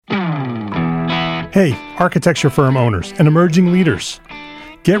Hey, architecture firm owners and emerging leaders.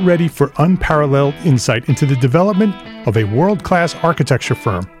 Get ready for unparalleled insight into the development of a world-class architecture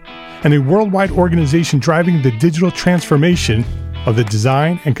firm and a worldwide organization driving the digital transformation of the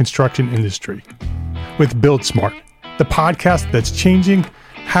design and construction industry. With Build Smart, the podcast that's changing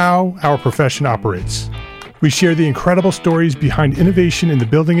how our profession operates. We share the incredible stories behind innovation in the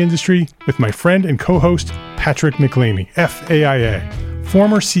building industry with my friend and co-host, Patrick McLaney, FAIA,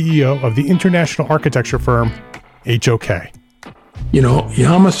 former CEO of the international architecture firm, HOK. You know,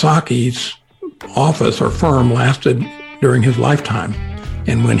 Yamasaki's office or firm lasted during his lifetime.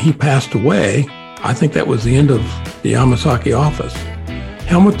 And when he passed away, I think that was the end of the Yamasaki office.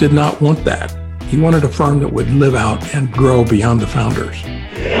 Helmut did not want that. He wanted a firm that would live out and grow beyond the founders.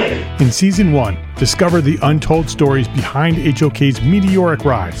 In Season 1, discover the untold stories behind HOK's meteoric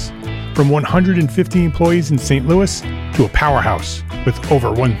rise, from 150 employees in St. Louis to a powerhouse with over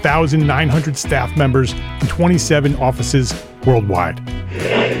 1,900 staff members and 27 offices worldwide.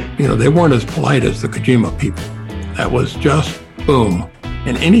 You know, they weren't as polite as the Kojima people. That was just boom.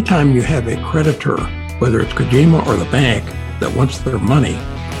 And anytime you have a creditor, whether it's Kojima or the bank, that wants their money,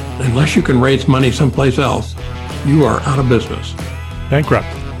 unless you can raise money someplace else, you are out of business. Bankrupt.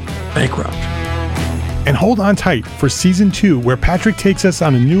 And hold on tight for Season 2, where Patrick takes us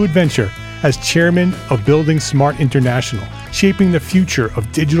on a new adventure as chairman of Building Smart International, shaping the future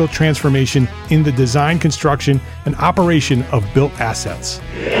of digital transformation in the design, construction, and operation of built assets.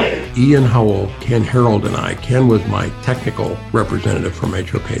 Ian Howell, Ken Harold, and I, Ken was my technical representative from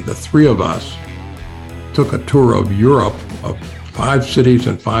HOK. The three of us took a tour of Europe of 5 cities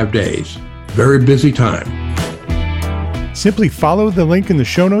in 5 days. Very busy time. Simply follow the link in the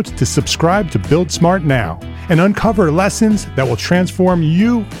show notes to subscribe to Build Smart now and uncover lessons that will transform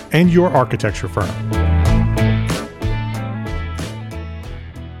you and your architecture firm.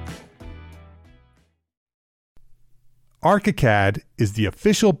 ArchiCAD is the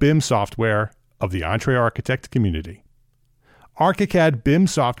official BIM software of the EntreArchitect community. ArchiCAD BIM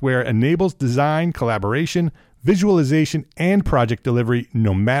software enables design, collaboration, visualization, and project delivery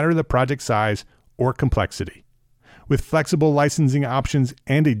no matter the project size or complexity. With flexible licensing options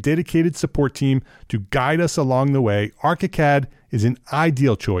and a dedicated support team to guide us along the way, ArchiCAD is an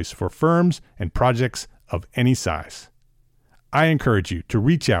ideal choice for firms and projects of any size. I encourage you to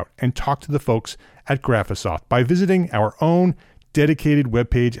reach out and talk to the folks at Graphisoft by visiting our own dedicated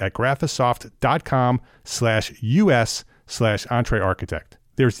webpage at graphisoft.com/us/EntreArchitect.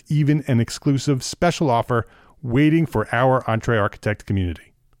 There's even an exclusive special offer waiting for our EntreArchitect community.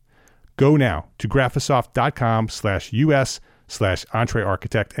 Go now to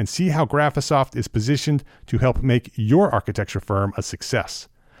graphisoft.com/us/EntreArchitect and see how Graphisoft is positioned to help make your architecture firm a success.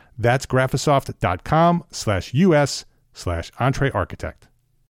 That's graphisoft.com/us/EntreArchitect.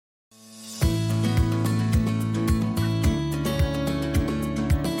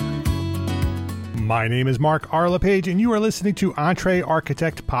 My name is Mark R. LePage, and you are listening to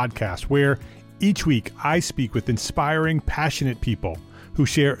EntreArchitect Podcast, where each week I speak with inspiring, passionate people who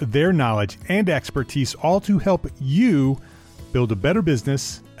share their knowledge and expertise, all to help you build a better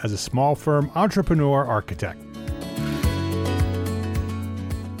business as a small firm entrepreneur architect.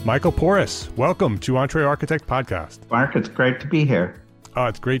 Michael Porras, welcome to EntreArchitect Podcast. Mark, it's great to be here. Oh,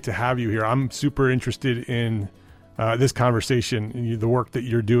 it's great to have you here. I'm super interested in this conversation, the work that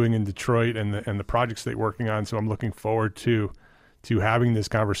you're doing in Detroit and the projects that you're working on. So I'm looking forward to having this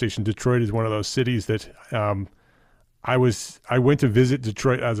conversation. Detroit is one of those cities that I went to visit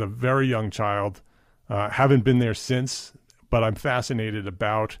Detroit as a very young child. Haven't been there since, but I'm fascinated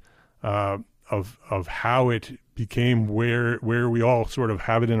about of how it became where we all sort of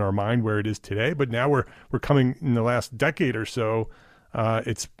have it in our mind where it is today. But now we're coming in the last decade or so.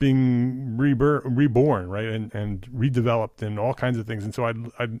 It's being reborn, right, and redeveloped and all kinds of things. And so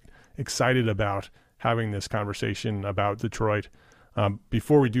I'm excited about having this conversation about Detroit.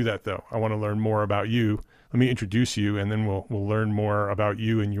 Before we do that, though, I want to learn more about you. Let me introduce you, and then we'll learn more about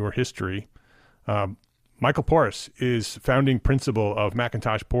you and your history. Michael Porras is founding principal of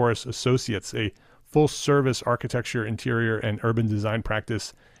McIntosh Porras Associates, a full-service architecture, interior, and urban design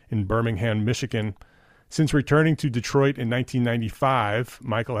practice in Birmingham, Michigan. Since returning to Detroit in 1995,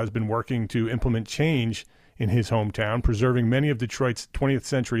 Michael has been working to implement change in his hometown, preserving many of Detroit's 20th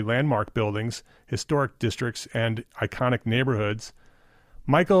century landmark buildings, historic districts, and iconic neighborhoods.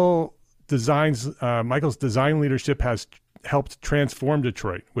 Michael's design leadership has helped transform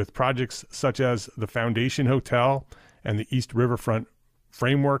Detroit with projects such as the Foundation Hotel and the East Riverfront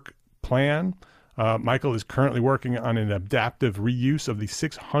Framework Plan, Michael is currently working on an adaptive reuse of the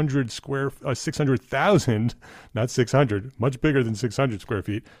 600,000, not 600, much bigger than 600 square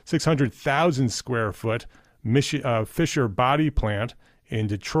feet, 600,000 square foot Fisher body plant in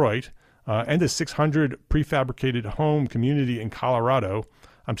Detroit, and a 600 prefabricated home community in Colorado.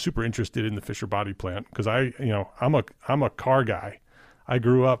 I'm super interested in the Fisher body plant because I'm a car guy. I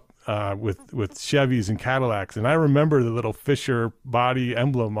grew up with Chevys and Cadillacs, and I remember the little Fisher body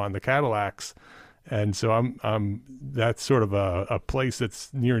emblem on the Cadillacs. And so I'm that's sort of a place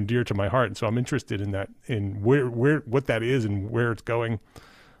that's near and dear to my heart. And so I'm interested in that, in where what that is and where it's going.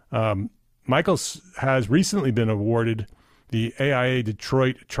 Michael has recently been awarded the AIA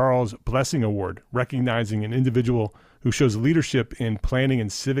Detroit Charles Blessing Award, recognizing an individual who shows leadership in planning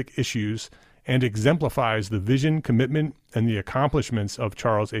and civic issues and exemplifies the vision, commitment, and the accomplishments of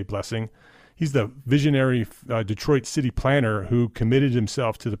Charles A. Blessing. He's the visionary Detroit city planner who committed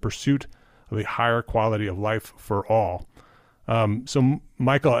himself to the pursuit of a higher quality of life for all. So,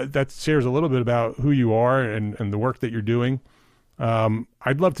 Michael, that shares a little bit about who you are and the work that you're doing.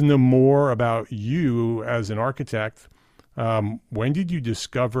 I'd love to know more about you as an architect. When did you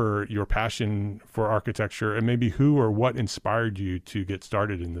discover your passion for architecture, and maybe who or what inspired you to get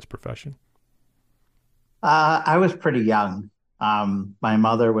started in this profession? I was pretty young. My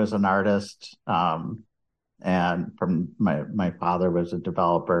mother was an artist, and from my father was a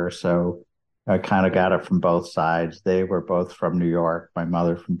developer. So I kind of got it from both sides. They were both from New York. My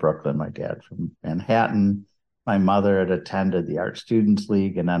mother from Brooklyn, my dad from Manhattan. My mother had attended the Art Students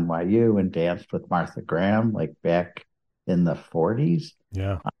League in NYU and danced with Martha Graham, like back in the 40s.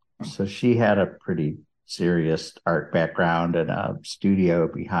 Yeah. So she had a pretty serious art background and a studio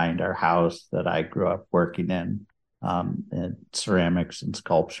behind our house that I grew up working in ceramics and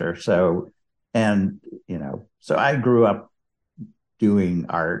sculpture. So I grew up doing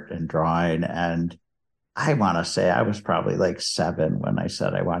art and drawing. And I want to say I was probably like 7 when I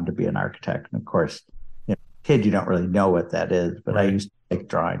said I wanted to be an architect. And of course, kid, you don't really know what that is, but right. I used to like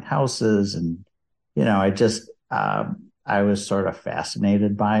drawing houses and, I was sort of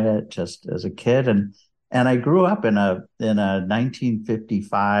fascinated by it just as a kid. And I grew up in a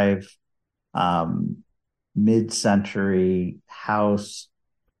 1955 mid-century house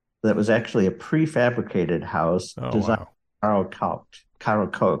that was actually a prefabricated house designed by Carl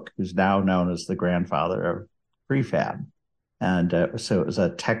Koch, who's now known as the grandfather of prefab. And so it was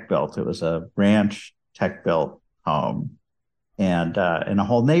a tech-built, it was a ranch tech-built home, and in a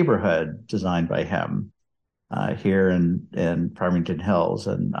whole neighborhood designed by him here in Farmington Hills,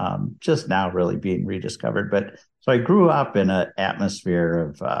 and just now really being rediscovered. But so I grew up in an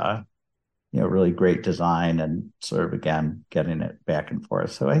atmosphere of really great design and sort of, again, getting it back and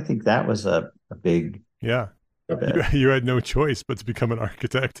forth. So I think that was a big You had no choice but to become an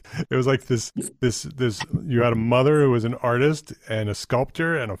architect. It was like this, you had a mother who was an artist and a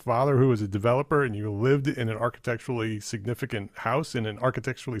sculptor and a father who was a developer, and you lived in an architecturally significant house in an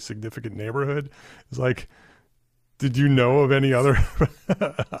architecturally significant neighborhood. It's like, did you know of any other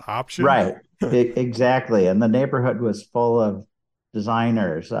option? Right. Exactly. And the neighborhood was full of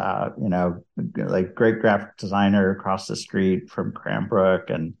designers, like great graphic designer across the street from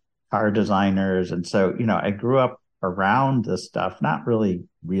Cranbrook and car designers. And so, I grew up around this stuff, not really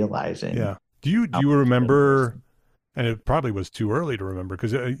realizing. Yeah. Do you remember, and it probably was too early to remember,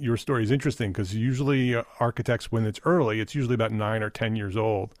 because your story is interesting, because usually architects, when it's early, it's usually about 9 or 10 years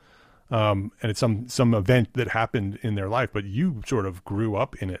old. And it's some event that happened in their life, but you sort of grew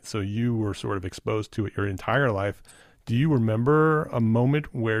up in it. So you were sort of exposed to it your entire life. Do you remember a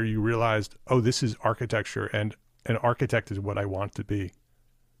moment where you realized, oh, this is architecture and an architect is what I want to be?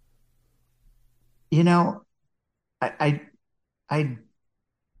 I'm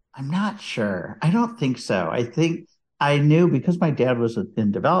not sure. I don't think so. I think I knew, because my dad was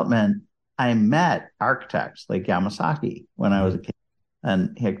in development, I met architects like Yamasaki when I was a kid.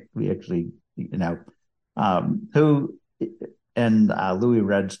 And we actually, Louis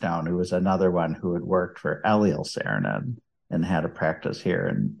Redstone, who was another one who had worked for Eliel Saarinen and had a practice here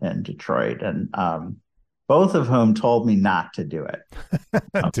in Detroit. And both of whom told me not to do it.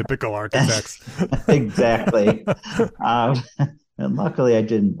 Typical architects. Exactly. And luckily I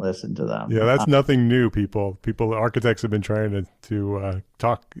didn't listen to them. Yeah, that's nothing new, people. Architects have been trying to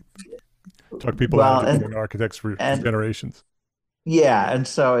talk people out of becoming architects for generations. Yeah. And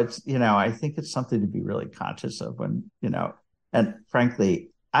so it's, I think it's something to be really conscious of when, and frankly,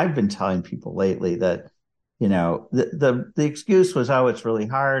 I've been telling people lately that, the excuse was, oh, it's really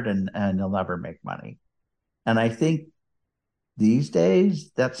hard and you'll never make money. And I think these days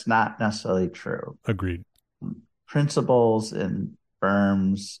that's not necessarily true. Agreed. Principals in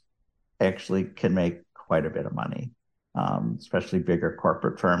firms actually can make quite a bit of money, especially bigger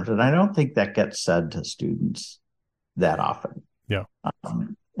corporate firms. And I don't think that gets said to students that often. Yeah.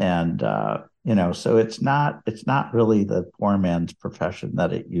 So it's not really the poor man's profession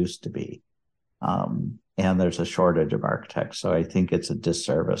that it used to be. And there's a shortage of architects. So I think it's a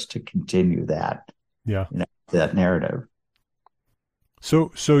disservice to continue that, that narrative.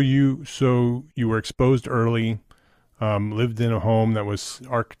 So you were exposed early, lived in a home that was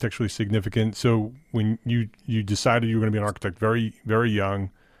architecturally significant. So when you decided you were going to be an architect very, very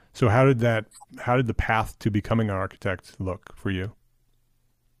young, so how did the path to becoming an architect look for you?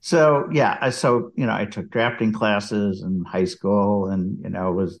 So I took drafting classes in high school, and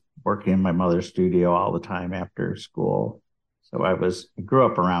was working in my mother's studio all the time after school. So I grew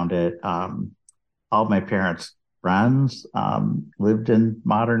up around it. All my parents' friends lived in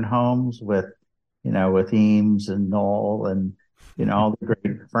modern homes with Eames and Knoll and all the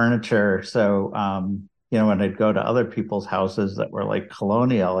great furniture. So when I'd go to other people's houses that were like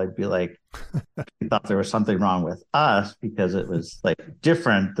colonial, I'd be like, I thought there was something wrong with us because it was like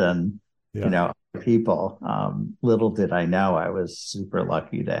different than people. Little did I know I was super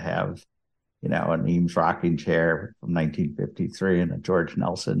lucky to have an Eames rocking chair from 1953 and a George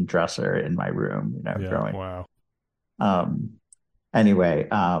Nelson dresser in my room. Growing. Wow.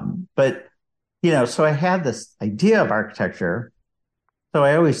 But so I had this idea of architecture. So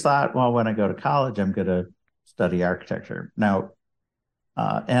I always thought, well, when I go to college, I'm going to study architecture. Now,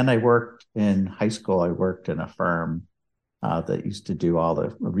 and I worked in high school. I worked in a firm that used to do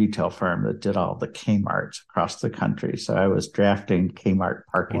a retail firm that did all the Kmarts across the country. So I was drafting Kmart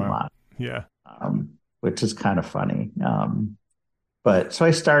parking lot. Yeah. Which is kind of funny. But so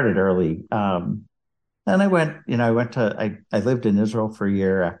I started early. And I lived in Israel for a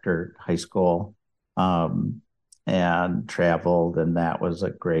year after high school, and traveled, and that was a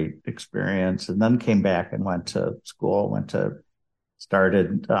great experience. And then came back and went to school,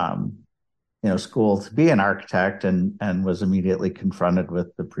 started school to be an architect, and was immediately confronted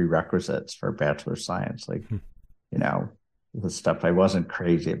with the prerequisites for bachelor of science, like, the stuff I wasn't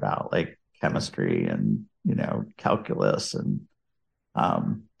crazy about, like chemistry and, calculus. And,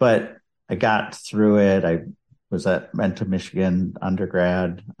 but I got through it. I went to Michigan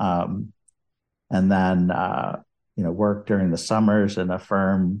undergrad, and then, worked during the summers in a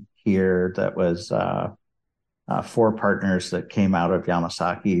firm here that was, 4 partners that came out of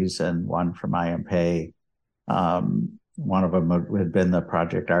Yamasaki's and one from IMPE. One of them had been the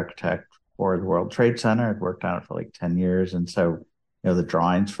project architect for the World Trade Center. I'd worked on it for like 10 years. And so, the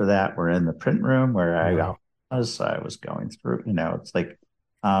drawings for that were in the print room where I was going through, it's like,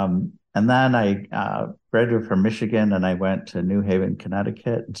 and then I graduated from Michigan, and I went to New Haven,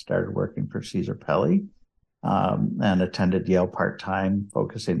 Connecticut, and started working for Caesar Pelli, and attended Yale part-time,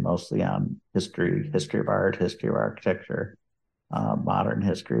 focusing mostly on history of art, history of architecture, modern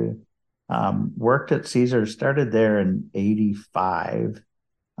history. Worked at Caesar, started there in 1985,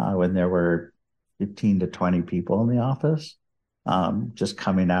 when there were 15 to 20 people in the office, just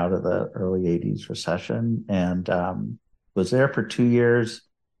coming out of the early 1980s recession, and was there for 2 years.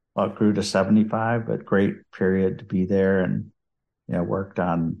 Well, it grew to 75, but great period to be there, and worked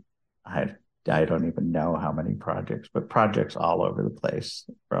on, I don't even know how many projects, but projects all over the place,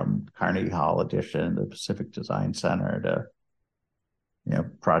 from Carnegie Hall addition to Pacific Design Center to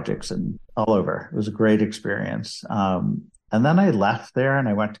projects and all over. It was a great experience. And then I left there and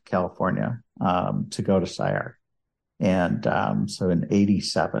I went to California to go to SCI-Arc. And so in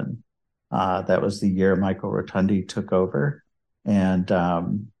 1987, that was the year Michael Rotundi took over. And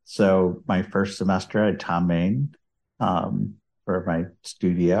so my first semester I had Tom Main for my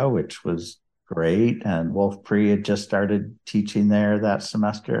studio, which was great. And Wolf Pree had just started teaching there that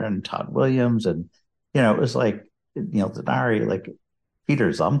semester, and Todd Williams. And, it was like, Denari, like Peter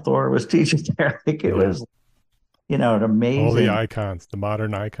Zumthor was teaching there. Like it was, an amazing. All the icons, the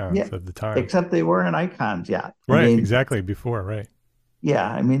modern icons of the time. Except they weren't icons. Yeah. Right. Exactly. Before. Right. Yeah.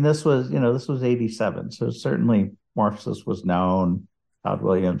 I mean, this was 1987. So certainly Morphosis was known. Todd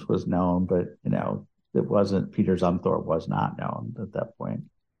Williams was known, but, it wasn't, Peter Zumthor was not known at that point.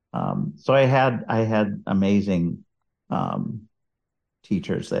 So I had amazing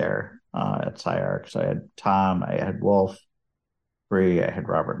teachers there at SCI-Arc. So I had Tom, I had Wolf Pree, I had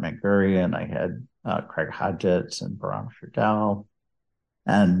Robert Mangurian, I had Craig Hodgetts and Bahram Sherdel,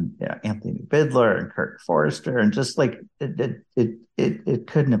 and Anthony Bidler and Kurt Forrester, and just like it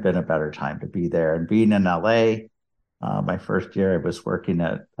couldn't have been a better time to be there. And being in LA, my first year, I was working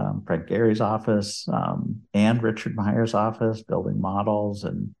at Frank Gehry's office and Richard Meyer's office, building models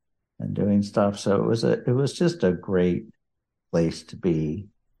and doing stuff. So it was just a great place to be.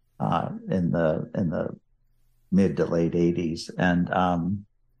 in the mid to late 80s. And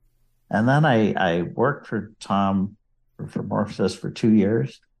then I worked for Tom for Morpheus for 2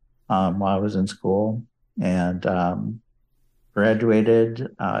 years while I was in school, and graduated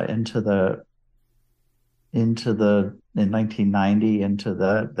in 1990 into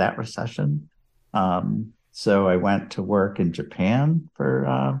that recession. So I went to work in Japan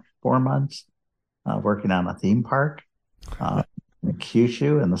for 4 months, working on a theme park in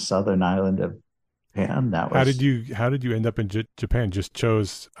Kyushu in the southern island of Japan. How did you end up in Japan? Just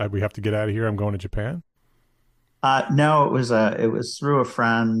chose we have to get out of here. I'm going to Japan. No, it was through a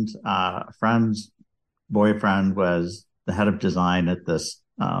friend. A friend's boyfriend was the head of design at this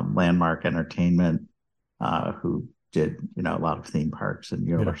Landmark Entertainment, who did a lot of theme parks and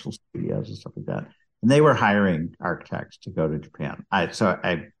Universal Studios and stuff like that. And they were hiring architects to go to Japan. So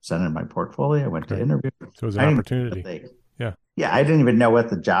I sent in my portfolio. I went to interview. So it was an opportunity. Yeah, I didn't even know what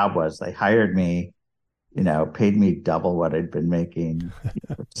the job was. They hired me, paid me double what I'd been making,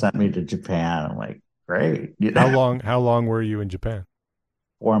 sent me to Japan. I'm like, great. How long were you in Japan?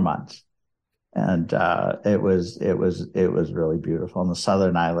 4 months. And it was really beautiful. On the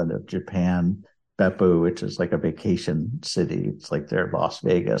southern island of Japan, Beppu, which is like a vacation city. It's like their Las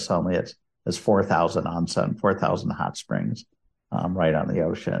Vegas, only it's 4,000 onsen, 4,000 hot springs, right on the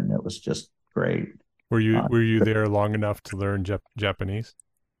ocean. It was just great. Were you there long enough to learn Japanese?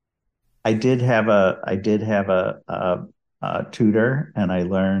 I did have a tutor, and I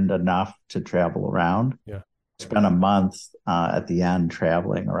learned enough to travel around. Yeah, spent a month at the end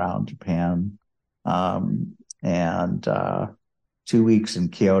traveling around Japan, and 2 weeks in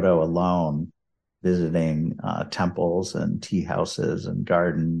Kyoto alone, visiting temples and tea houses and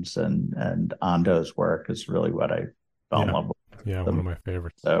gardens, and Ando's work is really what I fell in love with. Yeah, one of my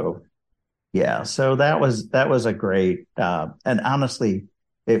favorites. So that was a great, and honestly,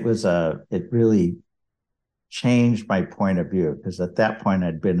 it really changed my point of view, because at that point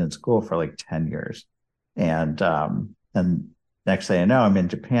I'd been in school for like 10 years, and next thing I know, I'm in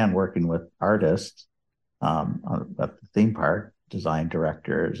Japan working with artists at the theme park, design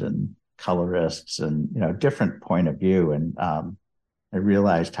directors and colorists, and different point of view. And I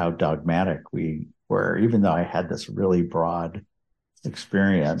realized how dogmatic we were, even though I had this really broad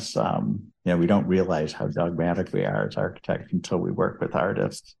experience. We don't realize how dogmatic we are as architects until we work with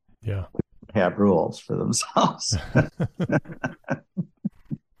artists. Yeah, who have rules for themselves.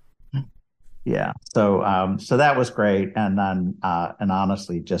 Yeah. So that was great. And then, and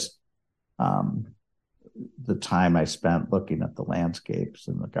honestly, just the time I spent looking at the landscapes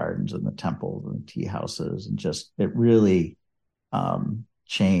and the gardens and the temples and the tea houses, and just, it really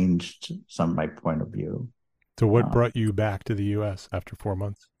changed some of my point of view. So what brought you back to the U.S. after 4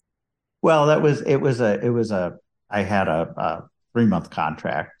 months? Well, I had a 3-month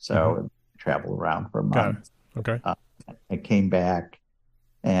contract, so I traveled around for a month. Okay. I came back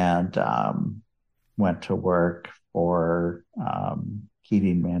and went to work for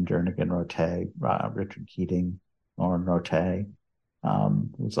Keating, Van Jernigan, Rote, Richard Keating, Lauren Rote. It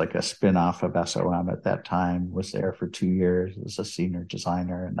was like a spin-off of SOM at that time. Was there for 2 years as a senior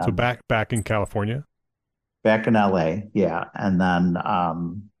designer. And so back in California? Back in LA, yeah. And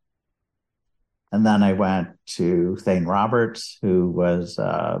then I went to Thane Roberts, who was,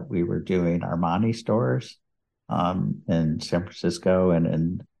 we were doing Armani stores in San Francisco and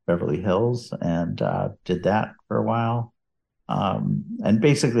in Beverly Hills, and did that for a while. And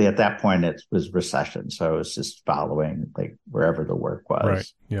basically at that point it was recession. So it was just following like wherever the work was.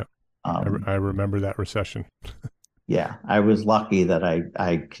 Right. Yeah. I remember that recession. Yeah. I was lucky that I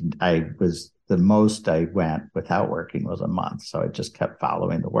was, the most I went without working was a month. So I just kept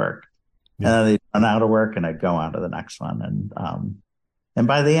following the work. Yeah. And then they'd run out of work and I'd go on to the next one. And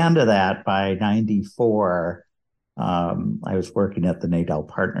by the end of that, by 94, I was working at the Nadel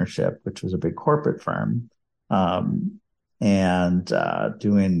Partnership, which was a big corporate firm, and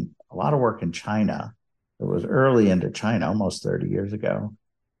doing a lot of work in China. It was early into China, almost 30 years ago.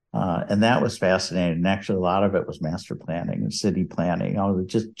 And that was fascinating. And actually, a lot of it was master planning and city planning,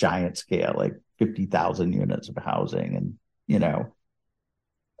 just giant scale, like 50,000 units of housing. And,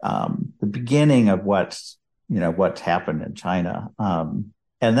 the beginning of what's happened in China.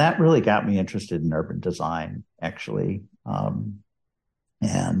 And that really got me interested in urban design, actually. And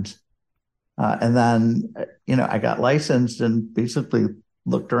then, I got licensed and basically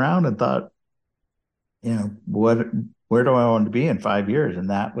looked around and thought, where do I want to be in 5 years? And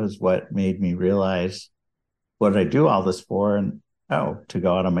that was what made me realize, what did I do all this for? And to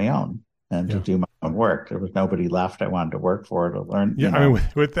go out on my own and to do my work. There was nobody left I wanted to work for to learn. Yeah, I mean,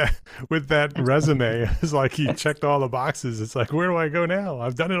 with that resume, it's like he checked all the boxes. It's like, where do I go now?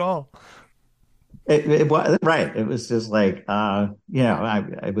 I've done it all. It was right. It was just like,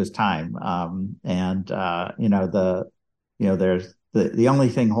 it was time. There's the only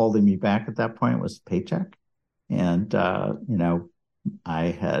thing holding me back at that point was paycheck. And,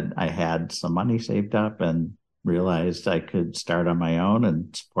 I had some money saved up and realized I could start on my own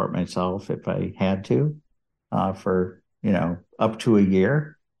and support myself if I had to, for, up to a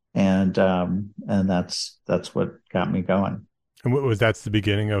year. And that's what got me going. And what was that's the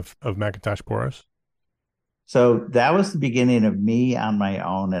beginning of Macintosh Porous? So that was the beginning of me on my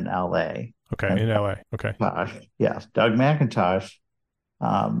own in LA. Okay, and in LA. Okay. Yes. Doug McIntosh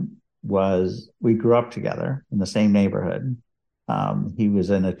we grew up together in the same neighborhood. He was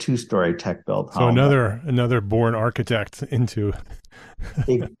in a 2-story tech built home. So another born architect into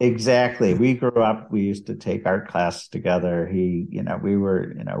Exactly. We grew up, we used to take art classes together. We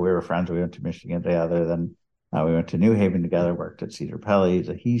were friends. We went to Michigan together. Then we went to New Haven together, worked at Cedar Pelly.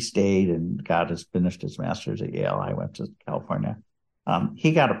 So he stayed and finished his master's at Yale. I went to California.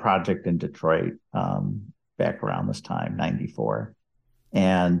 He got a project in Detroit back around this time, 94.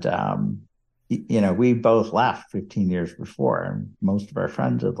 And, we both left 15 years before, and most of our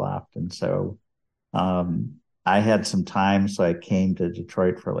friends had left. And so I had some time, so I came to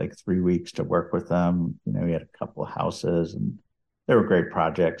Detroit for like 3 weeks to work with them. We had a couple of houses, and they were great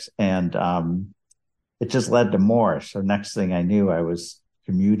projects. And it just led to more. So next thing I knew, I was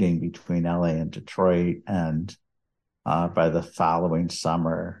commuting between LA and Detroit. And by the following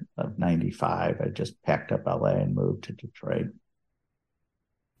summer of 95, I just packed up LA and moved to Detroit.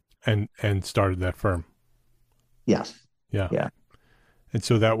 And started that firm. Yes. Yeah. Yeah. And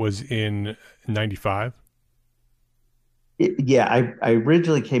so that was in 95? I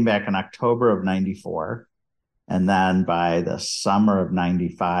originally came back in October of 94. And then by the summer of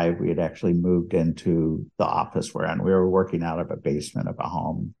 95, we had actually moved into the office we're in. We were working out of a basement of a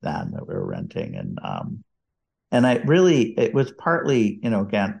home then that we were renting. And it was partly,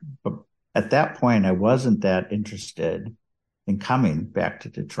 again, at that point, I wasn't that interested in coming back to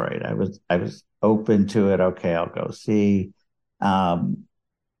Detroit. I was open to it. Okay, I'll go see. And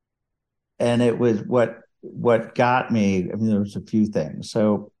it was what got me. I mean, there was a few things.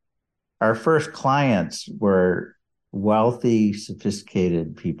 So our first clients were wealthy,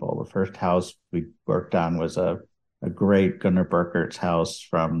 sophisticated people. The first house we worked on was a great Gunnar Burkert's house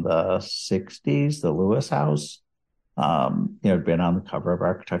from the 60s, the Lewis House. It'd been on the cover of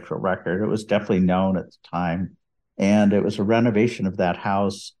Architectural Record. It was definitely known at the time. And it was a renovation of that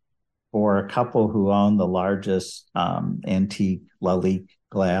house for a couple who owned the largest antique Lalique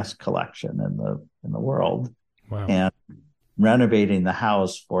glass collection in the world. Wow. And renovating the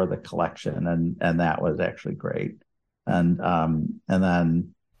house for the collection, and that was actually great. And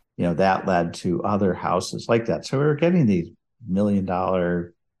then that led to other houses like that. So we were getting these $1 million,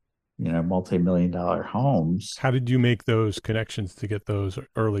 multi-million-dollar homes. How did you make those connections to get those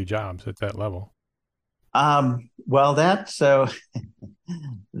early jobs at that level? So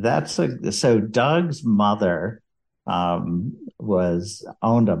Doug's mother owned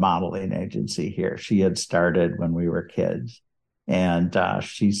a modeling agency here. She had started when we were kids, and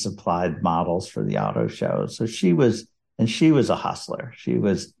she supplied models for the auto shows. So she was a hustler. She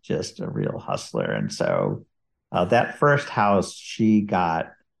was just a real hustler. And so that first house she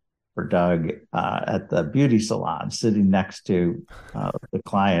got for Doug at the beauty salon, sitting next to the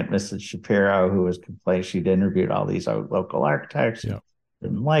client, Mrs. Shapiro, who was complaining. She'd interviewed all these local architects,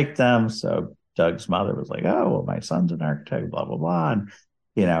 didn't like them. So Doug's mother was like, "Oh, well, my son's an architect, blah, blah, blah." And,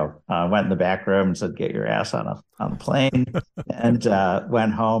 went in the back room and said, "Get your ass on a plane," and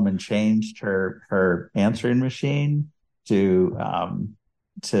went home and changed her answering machine to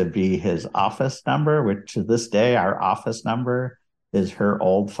be his office number, which to this day, our office number is her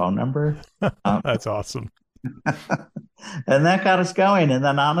old phone number. That's awesome. And that got us going. And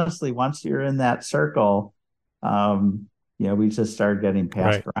then honestly, once you're in that circle, we just started getting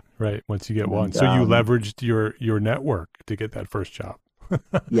passed around. Right. Once you get one. So you leveraged your network to get that first job.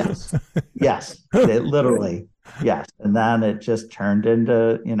 Yes. Literally. Yes. And then it just turned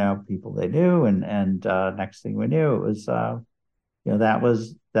into, people they knew. And next thing we knew, it was, that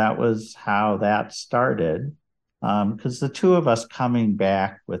was how that started. Because the two of us coming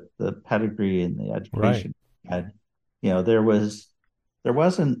back with the pedigree and the education, there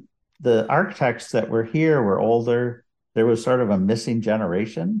wasn't, the architects that were here were older. There was sort of a missing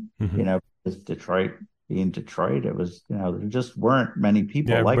generation, because Detroit being Detroit, it was, there just weren't many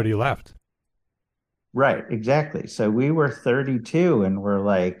people. Everybody left. Right, exactly. So we were 32 and we're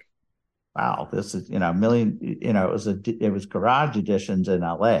like, wow, this is, a million, it was garage additions in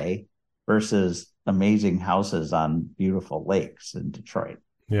LA versus amazing houses on beautiful lakes in Detroit.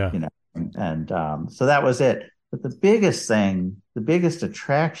 Yeah. So that was it. But the biggest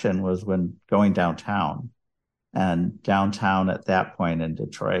attraction was when going downtown. And downtown at that point in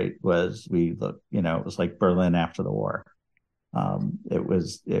Detroit it was like Berlin after the war.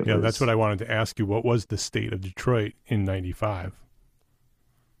 That's what I wanted to ask you. What was the state of Detroit in 95?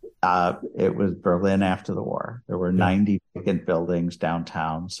 It was Berlin after the war. There were 90 vacant buildings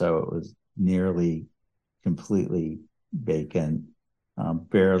downtown, so it was nearly completely vacant.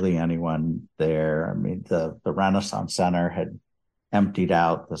 Barely anyone there. I mean, the Renaissance Center had emptied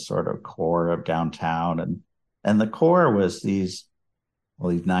out the sort of core of downtown, and the core was these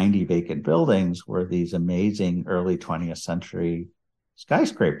 90 vacant buildings were these amazing early 20th century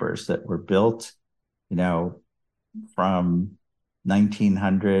skyscrapers that were built, from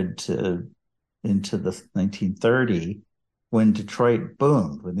 1900 to into the 1930, when Detroit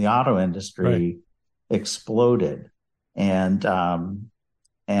boomed, when the auto industry exploded.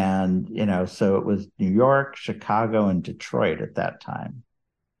 So it was New York, Chicago, and Detroit at that time.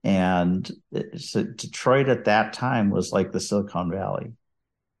 And so Detroit at that time was like the Silicon Valley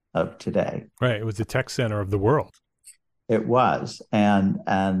of today. Right. It was the tech center of the world. It was.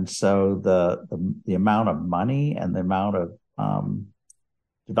 And so the amount of money and the amount of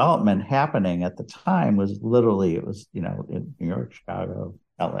development happening at the time was literally, in New York, Chicago,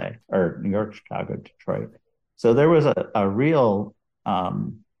 LA, or New York, Chicago, Detroit. So there was a real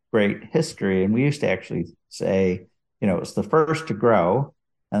great history. And we used to actually say, it was the first to grow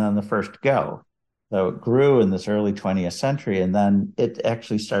and then the first to go. So it grew in this early 20th century, and then it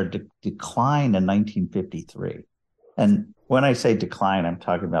actually started to decline in 1953. And when I say decline, I'm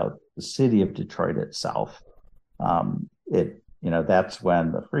talking about the city of Detroit itself. That's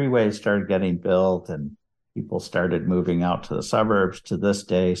when the freeways started getting built and people started moving out to the suburbs to this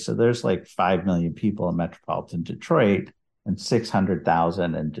day. So there's like 5 million people in metropolitan Detroit and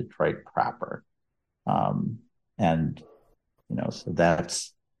 600,000 in Detroit proper. So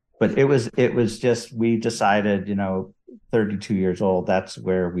that's, but it was just, we decided, 32 years old, that's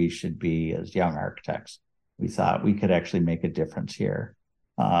where we should be as young architects. We thought we could actually make a difference here.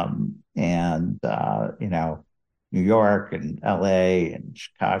 New York and LA and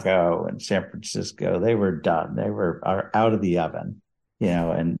Chicago and San Francisco, they were done. They were out of the oven,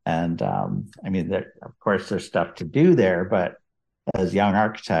 of course there's stuff to do there, but as young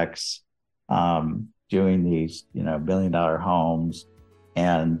architects, doing these, $1 billion homes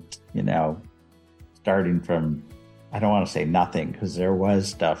and, starting from, I don't want to say nothing because there was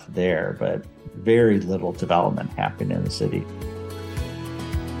stuff there, but very little development happened in the city.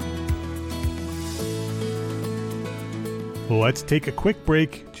 Let's take a quick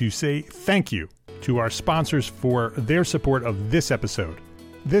break to say thank you to our sponsors for their support of this episode.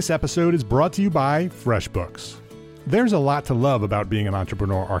 This episode is brought to you by FreshBooks. There's a lot to love about being an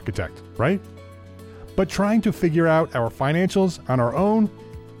entrepreneur architect, right? But trying to figure out our financials on our own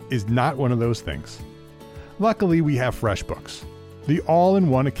is not one of those things. Luckily, we have FreshBooks, the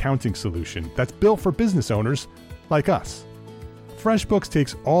all-in-one accounting solution that's built for business owners like us. FreshBooks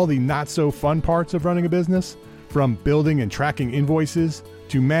takes all the not-so-fun parts of running a business, from building and tracking invoices,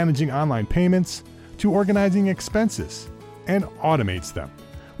 to managing online payments, to organizing expenses, and automates them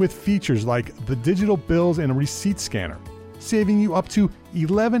with features like the digital bills and receipt scanner, saving you up to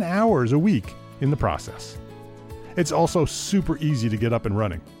 11 hours a week in the process. It's also super easy to get up and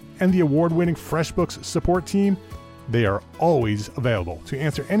running, and the award-winning FreshBooks support team, they are always available to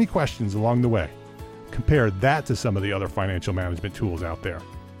answer any questions along the way. Compare that to some of the other financial management tools out there.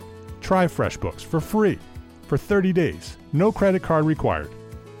 Try FreshBooks for free for 30 days, no credit card required.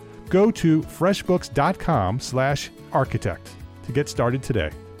 Go to freshbooks.com/architect to get started today.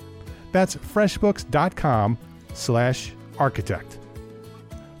 That's freshbooks.com/architect.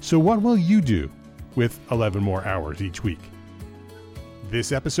 So what will you do with 11 more hours each week?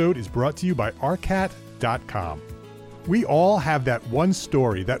 This episode is brought to you by arcat.com. We all have that one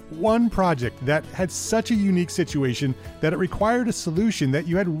story, that one project that had such a unique situation that it required a solution that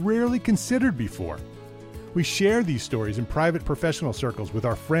you had rarely considered before. We share these stories in private professional circles with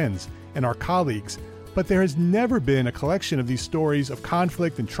our friends and our colleagues, but there has never been a collection of these stories of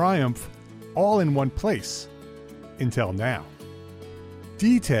conflict and triumph all in one place. Until now.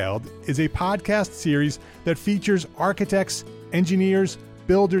 Detailed is a podcast series that features architects, engineers,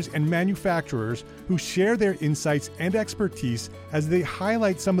 builders, and manufacturers who share their insights and expertise as they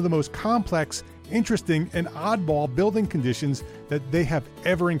highlight some of the most complex, interesting, and oddball building conditions that they have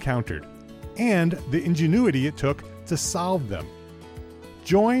ever encountered, and the ingenuity it took to solve them.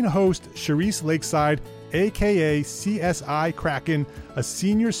 Join host Charisse Lakeside, aka CSI Kraken, a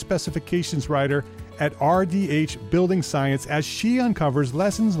senior specifications writer at RDH Building Science, as she uncovers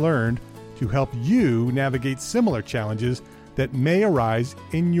lessons learned to help you navigate similar challenges that may arise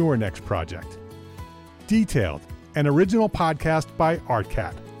in your next project. Detailed, an original podcast by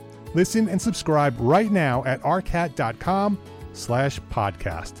ARCAT. Listen and subscribe right now at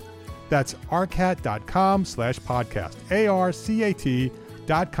arcat.com/podcast. That's arcat.com/podcast.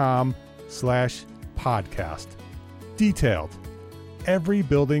 arcat.com/podcast. Detailed. Every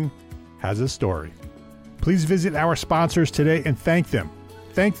building has a story. Please visit our sponsors today and thank them.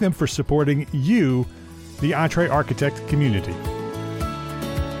 Thank them for supporting you, the EntreArchitect community.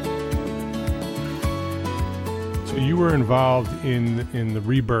 So you were involved in the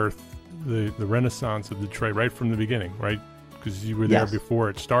rebirth, the renaissance of Detroit right from the beginning, right? Because you were there before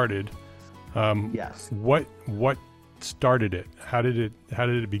it started. Yes. What started it? How did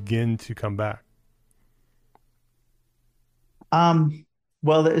it begin to come back?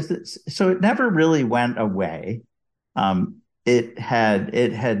 Well, so it never really went away. It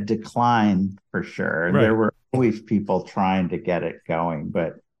had declined for sure. And there were always people trying to get it going,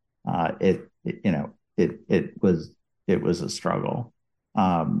 but it was a struggle.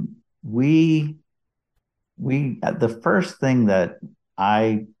 The first thing that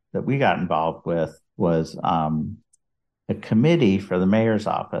we got involved with was a committee for the mayor's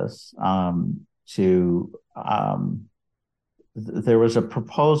office there was a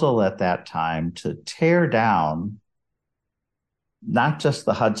proposal at that time to tear down not just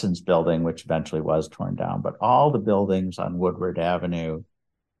the Hudson's building, which eventually was torn down, but all the buildings on Woodward Avenue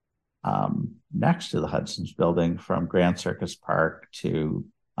next to the Hudson's building, from Grand Circus Park to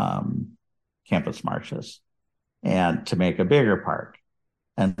Campus Martius, and to make a bigger park.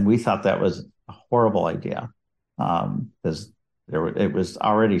 And we thought that was a horrible idea because it was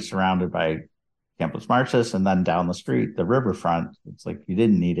already surrounded by Campus Martius, and then down the street, the riverfront. It's like you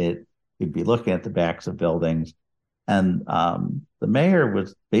didn't need it. You'd be looking at the backs of buildings. And the mayor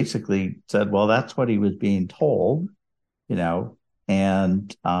was basically said, well, that's what he was being told,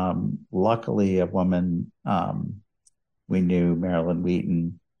 and luckily a woman we knew, Marilyn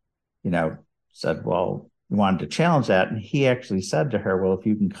Wheaton, said, well, we wanted to challenge that. And he actually said to her, well, if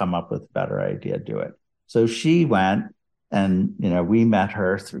you can come up with a better idea, do it. So she went, and, we met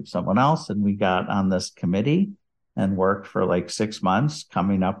her through someone else, and we got on this committee and worked for like 6 months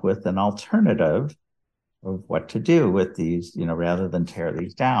coming up with an alternative of what to do with these, rather than tear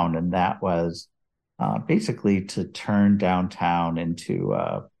these down. And that was basically to turn downtown into,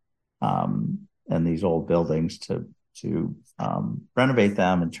 and these old buildings to renovate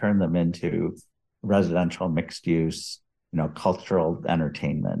them and turn them into residential mixed use, cultural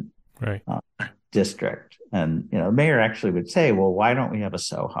entertainment district. And, the mayor actually would say, well, why don't we have a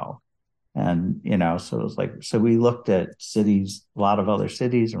Soho? And, so it was like, so we looked at cities, a lot of other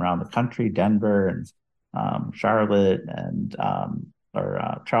cities around the country, Denver and Charlotte and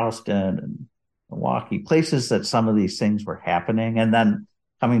Charleston and Milwaukee, places that some of these things were happening. And then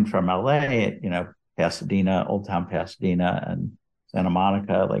coming from LA, Pasadena, Old Town Pasadena and Santa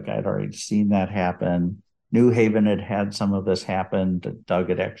Monica, like I'd already seen that happen. New Haven had some of this happen. Doug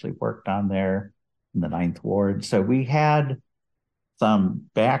had actually worked on there in the 9th Ward. So we had some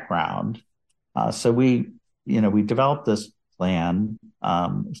background. So we developed this plan.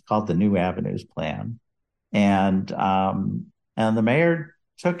 It's called the New Avenues Plan. And the mayor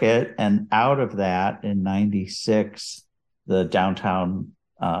took it, and out of that in 96, the Downtown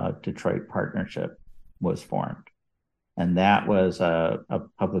Detroit Partnership was formed. And that was a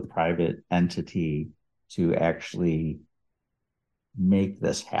public-private entity to actually make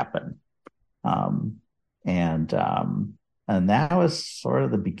this happen. And that was sort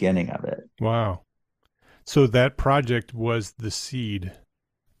of the beginning of it. Wow. So that project was the seed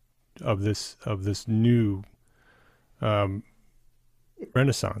of this new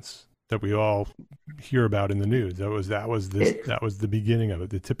renaissance that we all hear about in the news. That was the beginning of it,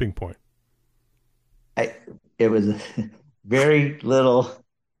 the tipping point. It was a very little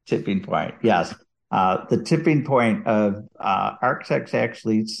tipping point. Yes. The tipping point of architects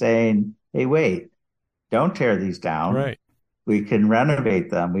actually saying, hey, wait, don't tear these down. Right. We can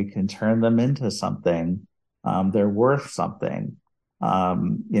renovate them. We can turn them into something. They're worth something.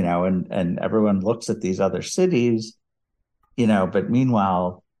 And everyone looks at these other cities, but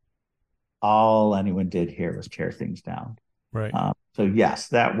meanwhile, all anyone did here was tear things down. Right. So yes,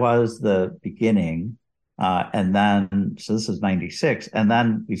 that was the beginning. And then, so this is 96. And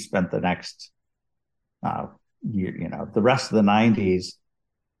then we spent the next year, the rest of the 90s,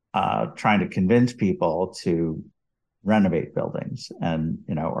 trying to convince people to renovate buildings and,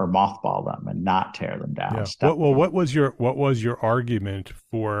 or mothball them and not tear them down. Yeah. What was your argument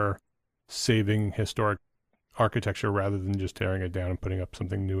for saving historic architecture rather than just tearing it down and putting up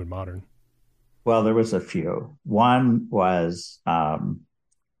something new and modern? Well, there was a few. One was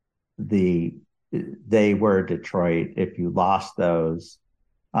they were Detroit. If you lost those,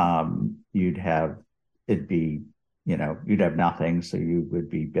 you'd have nothing. So you would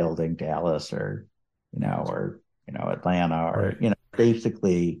be building Dallas or Atlanta or, right.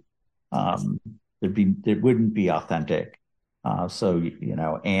 Basically, it wouldn't be authentic.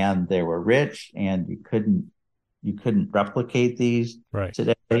 And they were rich and you couldn't replicate these right.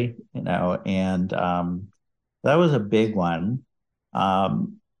 today, and that was a big one.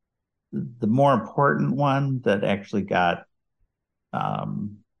 The more important one that actually got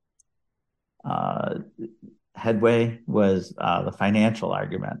headway was the financial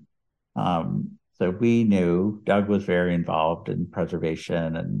argument. So we knew Doug was very involved in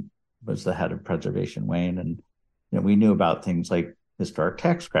preservation and was the head of Preservation Wayne. And we knew about things like historic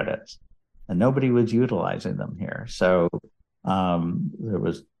tax credits, and nobody was utilizing them here. So there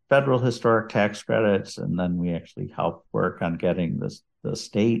was federal historic tax credits, and then we actually helped work on getting the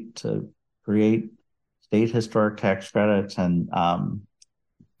state to create state historic tax credits. And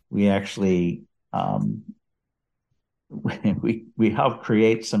we actually we helped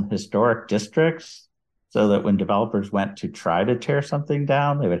create some historic districts so that when developers went to try to tear something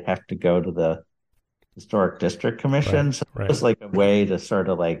down, they would have to go to the historic district commission. Right, so right. It was like a way to sort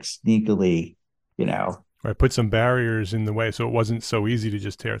of like sneakily, right, put some barriers in the way so it wasn't so easy to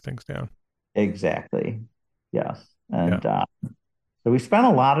just tear things down. Exactly. Yes. And so we spent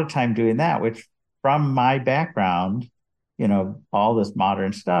a lot of time doing that, which from my background, all this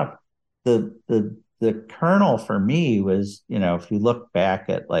modern stuff, the kernel for me was, if you look back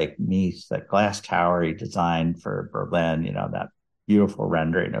at like Mies, that glass tower he designed for Berlin, that beautiful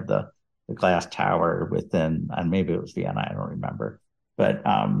rendering of the glass tower within, and maybe it was Vienna, I don't remember. But,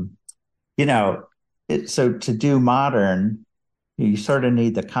 so to do modern, you sort of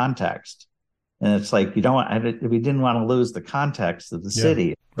need the context. And it's like, we didn't want to lose the context of the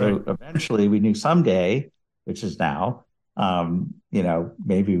city. So right. Eventually we knew someday, which is now,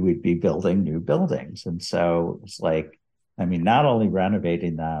 maybe we'd be building new buildings. And so it's like, not only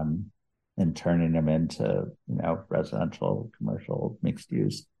renovating them and turning them into, residential, commercial, mixed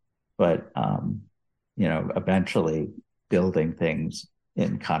use, but, eventually building things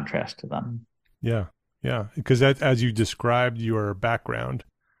in contrast to them. Yeah. Yeah. Because as you described your background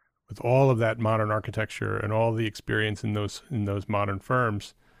with all of that modern architecture and all the experience in those modern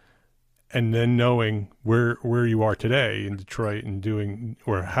firms, and then knowing where you are today in Detroit and doing,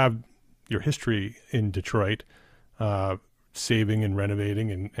 or have your history in Detroit, saving and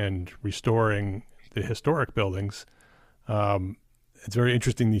renovating and restoring the historic buildings, it's very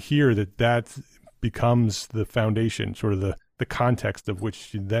interesting to hear that becomes the foundation, sort of the context of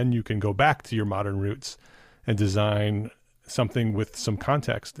which then you can go back to your modern roots and design something with some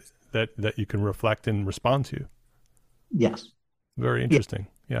context that you can reflect and respond to. Yes. Very interesting.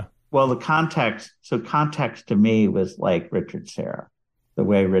 Yeah. Well, the context to me was like Richard Serra, the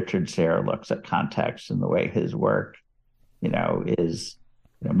way Richard Serra looks at context and the way his work, is,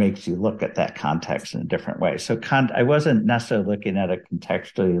 makes you look at that context in a different way. So I wasn't necessarily looking at it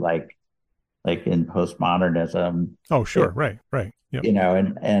contextually like in postmodernism. Oh, sure. Right. Yep.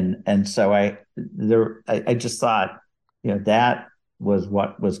 And so I just thought, that was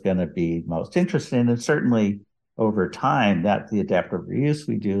what was going to be most interesting. And certainly over time, that the adaptive reuse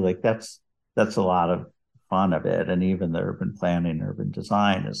we do, like that's a lot of fun of it. And even the urban planning, urban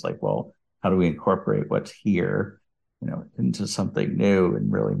design is like, well, how do we incorporate what's here, into something new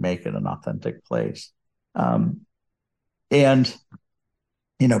and really make it an authentic place? But again,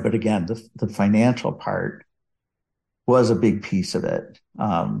 the financial part was a big piece of it.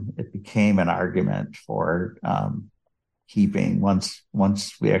 It became an argument for keeping once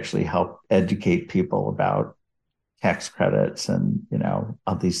we actually helped educate people about tax credits and,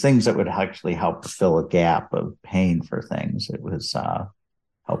 of these things that would actually help fill a gap of paying for things. It was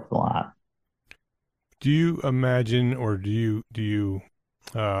helped a lot. Do you imagine, or do you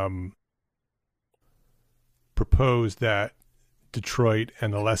propose that Detroit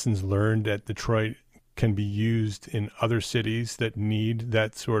and the lessons learned at Detroit can be used in other cities that need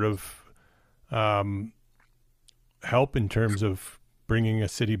that sort of help in terms of bringing a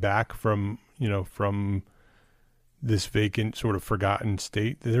city back from this vacant, sort of forgotten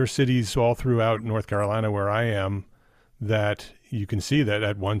state? There are cities all throughout North Carolina where I am that you can see that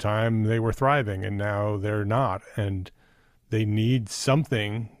at one time they were thriving and now they're not, and they need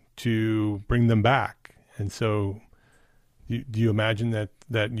something to bring them back. And so Do you imagine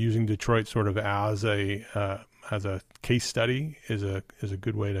that using Detroit sort of as a case study is a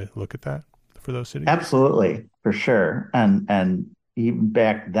good way to look at that for those cities? Absolutely, for sure. And even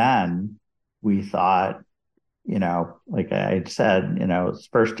back then, we thought, like I had said, it's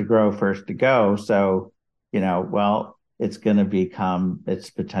first to grow, first to go. So, well, it's going to become, it's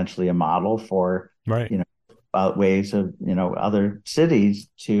potentially a model for, right. Ways of, other cities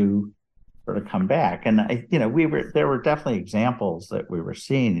to sort of come back. And there were definitely examples that we were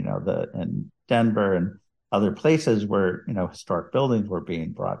seeing, in Denver and other places where, historic buildings were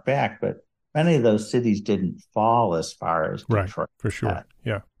being brought back, but many of those cities didn't fall as far as Detroit. Right, for sure.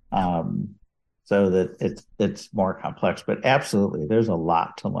 Yeah. So that it's more complex, but absolutely, there's a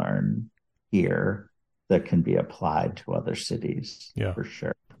lot to learn here that can be applied to other cities. Yeah, for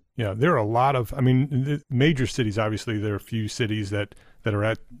sure. Yeah, there are a lot of, the major cities, obviously, there are a few cities that are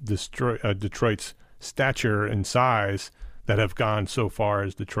at Detroit's stature and size that have gone so far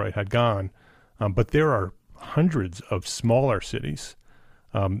as Detroit had gone. But there are hundreds of smaller cities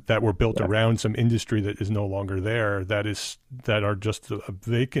that were built around some industry that is no longer there, that are just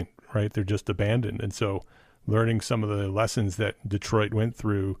vacant, right? They're just abandoned. And so learning some of the lessons that Detroit went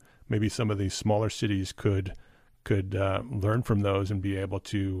through, maybe some of these smaller cities could learn from those and be able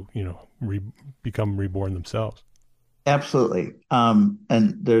to, become reborn themselves. Absolutely. And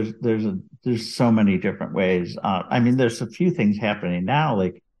there's so many different ways. There's a few things happening now,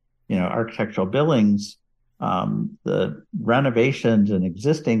 like, architectural buildings, the renovations and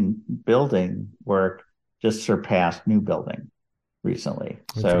existing building work just surpassed new building recently.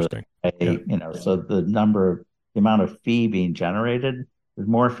 So, so the amount of fee being generated, there's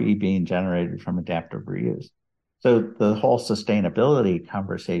more fee being generated from adaptive reuse. So the whole sustainability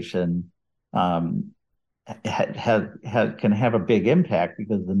conversation can have a big impact,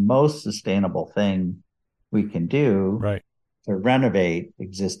 because the most sustainable thing we can do, right, to renovate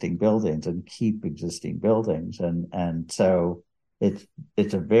existing buildings and keep existing buildings, and so it's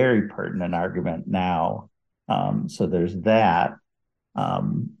a very pertinent argument now. So there's that.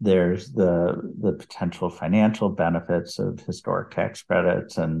 There's the potential financial benefits of historic tax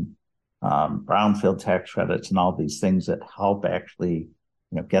credits and brownfield tax credits and all these things that help actually,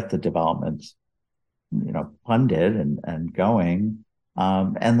 get the developments, funded and going.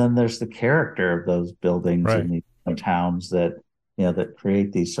 And then there's the character of those buildings, right, in these towns that, that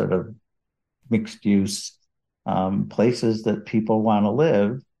create these sort of mixed use places that people want to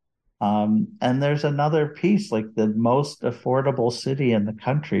live. And there's another piece, like the most affordable city in the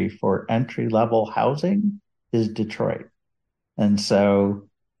country for entry level housing is Detroit. And so,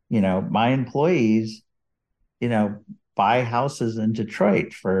 my employees, buy houses in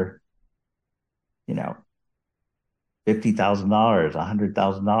Detroit for, $50,000,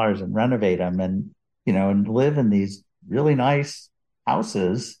 $100,000 and renovate them and, and live in these really nice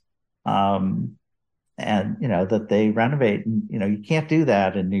houses. And, that they renovate. And, you can't do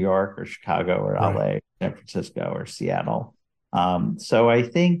that in New York or Chicago or LA, right, San Francisco or Seattle. So I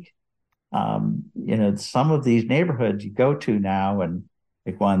think, some of these neighborhoods you go to now, and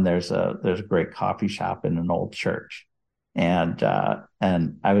like one, there's a great coffee shop in an old church. And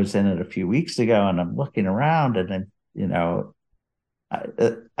I was in it a few weeks ago, and I'm looking around, and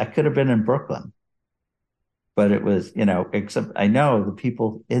I could have been in Brooklyn, but it was, except I know the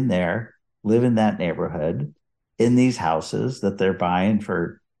people in there live in that neighborhood in these houses that they're buying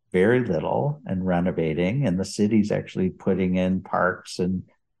for very little and renovating, and the city's actually putting in parks and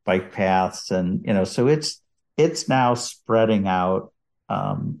bike paths, and so it's now spreading out,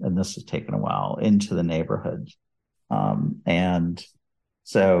 and this has taken a while, into the neighborhoods, and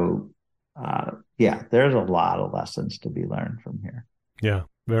so there's a lot of lessons to be learned from here. Yeah,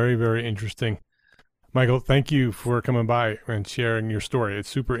 very, very interesting. Michael, thank you for coming by and sharing your story. It's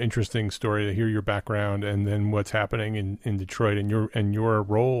super interesting story to hear your background and then what's happening in Detroit, and your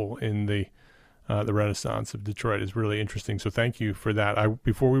role in the Renaissance of Detroit is really interesting. So thank you for that.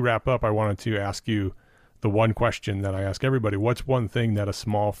 Before we wrap up, I wanted to ask you the one question that I ask everybody. What's one thing that a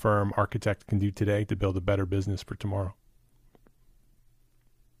small firm architect can do today to build a better business for tomorrow?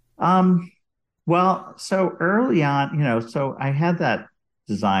 Well, so early on, so I had that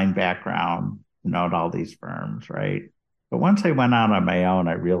design background, at all these firms, right? But once I went out on my own,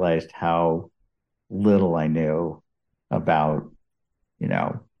 I realized how little I knew about,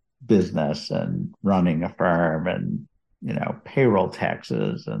 business and running a firm and, payroll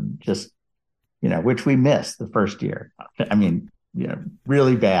taxes and just, which we missed the first year.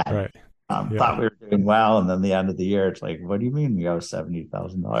 Really bad. Right. Thought we were doing well, and then the end of the year, it's like, what do you mean we owe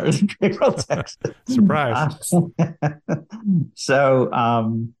 $70,000 in payroll taxes? Surprise. So,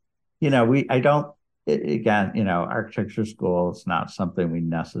 I don't again, architecture school is not something we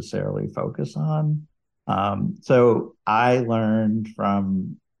necessarily focus on. So I learned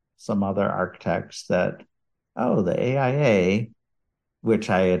from some other architects that, the AIA, which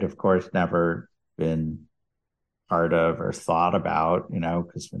I had, of course, never been part of or thought about,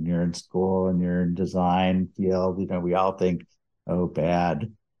 because when you're in school and you're in design field, we all think, oh,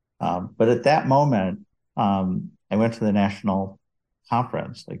 bad. But at that moment, I went to the national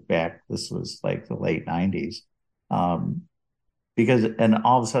conference, this was like the late 90s. And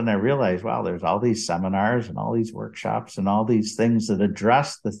all of a sudden I realized, wow, there's all these seminars and all these workshops and all these things that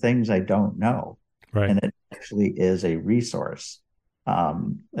address the things I don't know. Right. And it actually is a resource,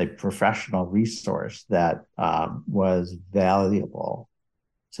 a professional resource that was valuable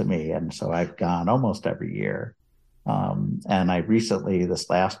to me. And so I've gone almost every year. And I recently, this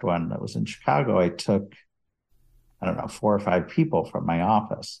last one that was in Chicago, I took, 4 or 5 people from my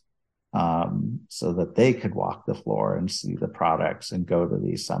office so that they could walk the floor and see the products and go to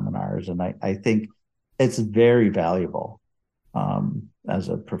these seminars. And I think it's very valuable as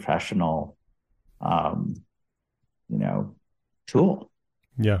a professional, tool.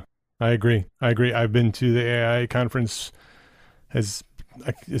 Yeah, I agree. I've been to the AIA conference as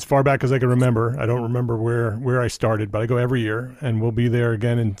far back as I can remember. I don't remember where I started, but I go every year, and we'll be there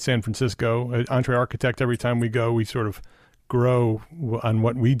again in San Francisco. At Entre Architect, every time we go, we sort of grow on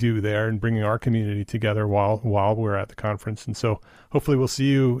what we do there and bringing our community together while we're at the conference. And so hopefully we'll see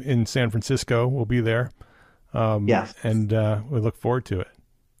you in San Francisco. We'll be there. Yes. And we look forward to it.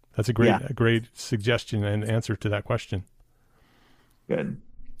 That's a great suggestion and answer to that question. Good.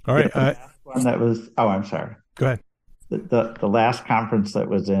 All right. The last one that was, I'm sorry. Go ahead. The last conference that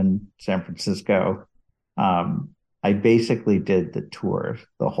was in San Francisco, I basically did the tour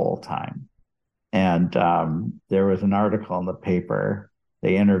the whole time. And there was an article in the paper.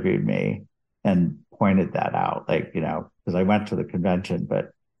 They interviewed me and pointed that out, because I went to the convention,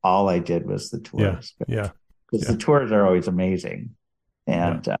 but all I did was the tours. Yeah. Because the tours are always amazing.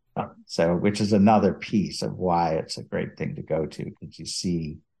 And so, which is another piece of why it's a great thing to go to, because you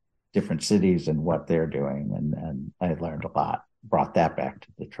see different cities and what they're doing. And I learned a lot, brought that back to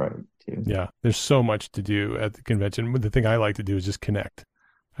Detroit too. Yeah. There's so much to do at the convention. The thing I like to do is just connect.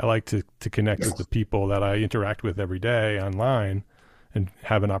 I like to connect with the people that I interact with every day online and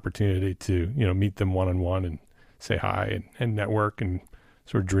have an opportunity to, meet them one-on-one and say hi and network and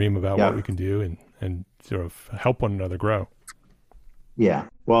sort of dream about what we can do and sort of help one another grow. Yeah.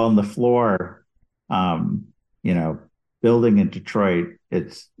 Well, on the floor, building in Detroit,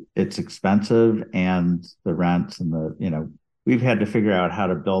 it's expensive, and the rents and we've had to figure out how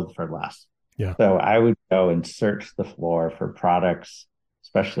to build for less. Yeah. So I would go and search the floor for products,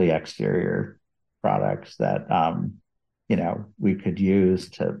 especially exterior products that, we could use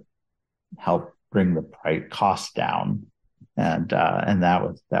to help bring the price cost down. And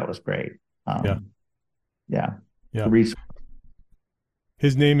that was great. Yeah.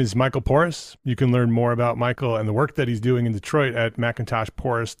 His name is Michael Porras. You can learn more about Michael and the work that he's doing in Detroit at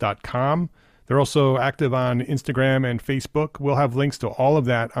McIntoshPorras.com. They're also active on Instagram and Facebook. We'll have links to all of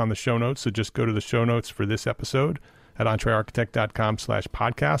that on the show notes. So just go to the show notes for this episode at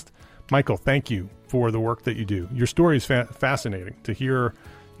entrearchitect.com/podcast. Michael, thank you for the work that you do. Your story is fascinating to hear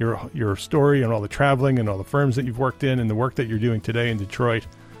your story and all the traveling and all the firms that you've worked in and the work that you're doing today in Detroit.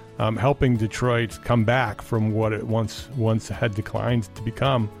 Helping Detroit come back from what it once had declined to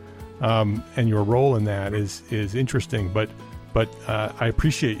become, and your role in that is interesting. But I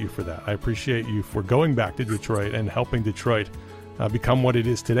appreciate you for that. I appreciate you for going back to Detroit and helping Detroit become what it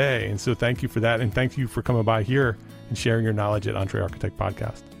is today. And so thank you for that, and thank you for coming by here and sharing your knowledge at Entre Architect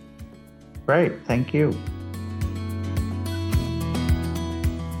Podcast. Great, thank you.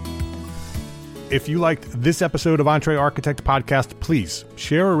 If you liked this episode of Entre Architect Podcast, please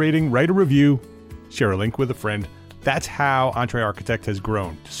share a rating, write a review, share a link with a friend. That's how Entre Architect has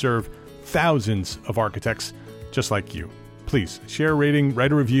grown to serve thousands of architects just like you. Please share a rating,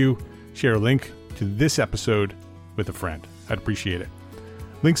 write a review, share a link to this episode with a friend. I'd appreciate it.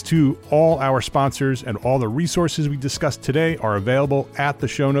 Links to all our sponsors and all the resources we discussed today are available at the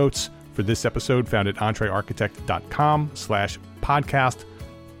show notes for this episode, found at entrearchitect.com/podcast.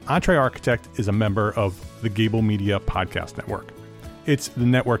 Entre Architect is a member of the Gable Media Podcast Network. It's the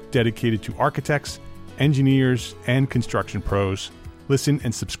network dedicated to architects, engineers, and construction pros. Listen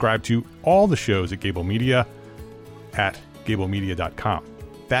and subscribe to all the shows at Gable Media at gablemedia.com.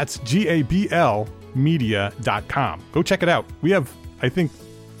 That's GABL media.com. Go check it out. We have, I think,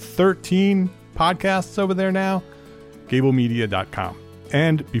 13 podcasts over there now. gablemedia.com.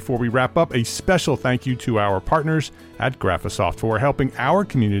 And before we wrap up, a special thank you to our partners at Graphisoft for helping our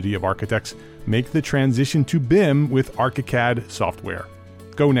community of architects make the transition to BIM with ArchiCAD software.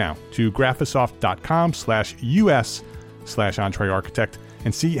 Go now to graphisoft.com/us/EntreArchitect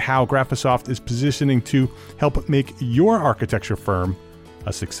and see how Graphisoft is positioning to help make your architecture firm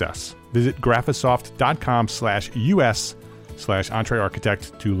a success. Visit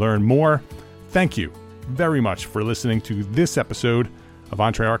graphisoft.com/us/EntreArchitect to learn more. Thank you very much for listening to this episode of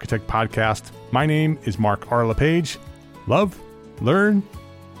EntreArchitect Podcast. My name is Mark R. LePage. Love, learn,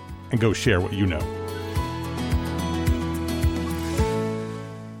 and go share what you know.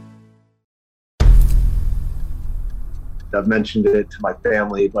 I've mentioned it to my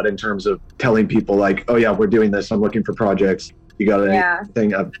family, but in terms of telling people like, oh yeah, we're doing this, I'm looking for projects, you got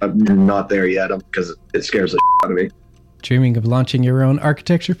anything? I'm not there yet because it scares the shit out of me. Dreaming of launching your own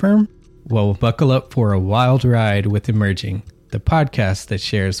architecture firm? Well, buckle up for a wild ride with Emerging, the podcast that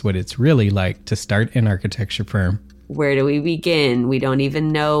shares what it's really like to start an architecture firm. Where do we begin? We don't even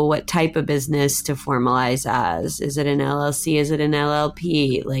know what type of business to formalize as. Is it an LLC? Is it an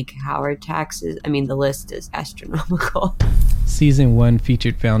LLP? Like, how are taxes? I mean, the list is astronomical. Season 1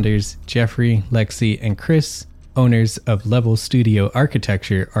 featured founders Jeffrey, Lexi, and Chris, owners of Level Studio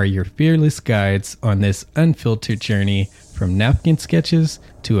Architecture, are your fearless guides on this unfiltered journey from napkin sketches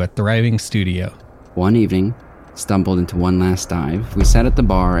to a thriving studio. One evening, stumbled into one last dive, we sat at the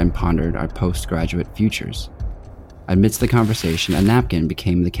bar and pondered our postgraduate futures. Amidst the conversation, a napkin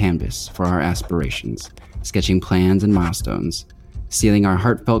became the canvas for our aspirations, sketching plans and milestones, sealing our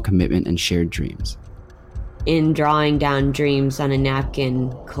heartfelt commitment and shared dreams. In drawing down dreams on a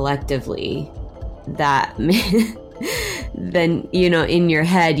napkin collectively, that then, you know, in your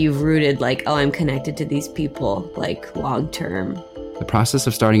head, you've rooted like, oh, I'm connected to these people, like long term. The process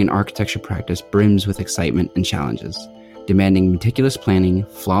of starting an architecture practice brims with excitement and challenges, demanding meticulous planning,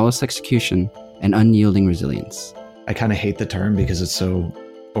 flawless execution, and unyielding resilience. I kind of hate the term because it's so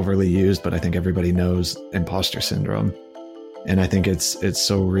overly used, but I think everybody knows imposter syndrome. And I think it's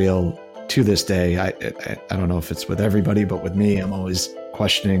so real to this day. I don't know if it's with everybody, but with me, I'm always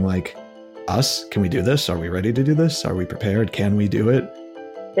questioning like, us? Can we do this? Are we ready to do this? Are we prepared? Can we do it?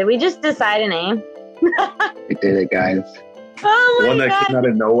 Did we just decide a name? We did it, guys. Oh my God. The one that came out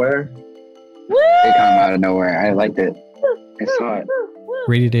of nowhere? Woo! It came out of nowhere. I liked it. I saw it.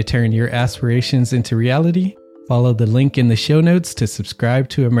 Ready to turn your aspirations into reality? Follow the link in the show notes to subscribe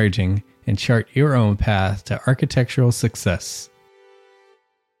to Emerging and chart your own path to architectural success.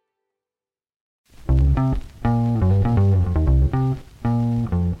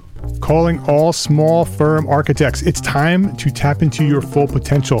 Calling all small firm architects. It's time to tap into your full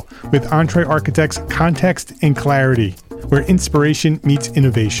potential with EntreArchitect's Context and Clarity, where inspiration meets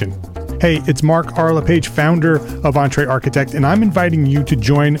innovation. Hey, it's Mark R. LePage, founder of EntreArchitect, and I'm inviting you to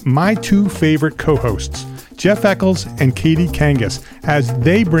join my two favorite co-hosts, Jeff Eccles and Katie Kangas, as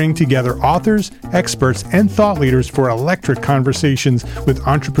they bring together authors, experts, and thought leaders for electric conversations with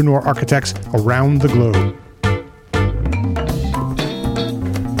entrepreneur architects around the globe.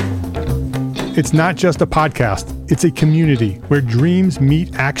 It's not just a podcast, it's a community where dreams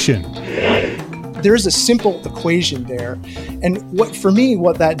meet action. There's a simple equation there. And what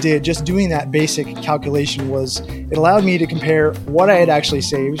that did, just doing that basic calculation, was it allowed me to compare what I had actually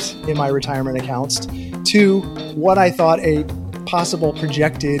saved in my retirement accounts to what I thought a possible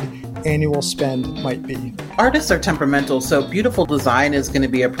projected annual spend might be. Artists are temperamental, so beautiful design is going to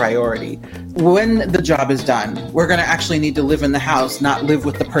be a priority. When the job is done, we're going to actually need to live in the house, not live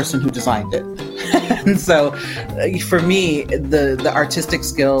with the person who designed it. And so for me, the artistic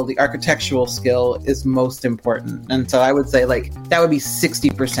skill, the architectural skill is most important. And so I would say like that would be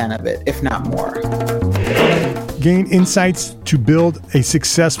 60% of it, if not more. Gain insights to build a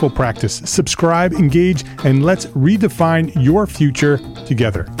successful practice. Subscribe, engage, and let's redefine your future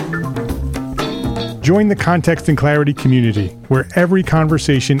together. Join the Context and Clarity community, where every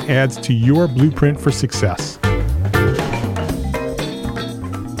conversation adds to your blueprint for success.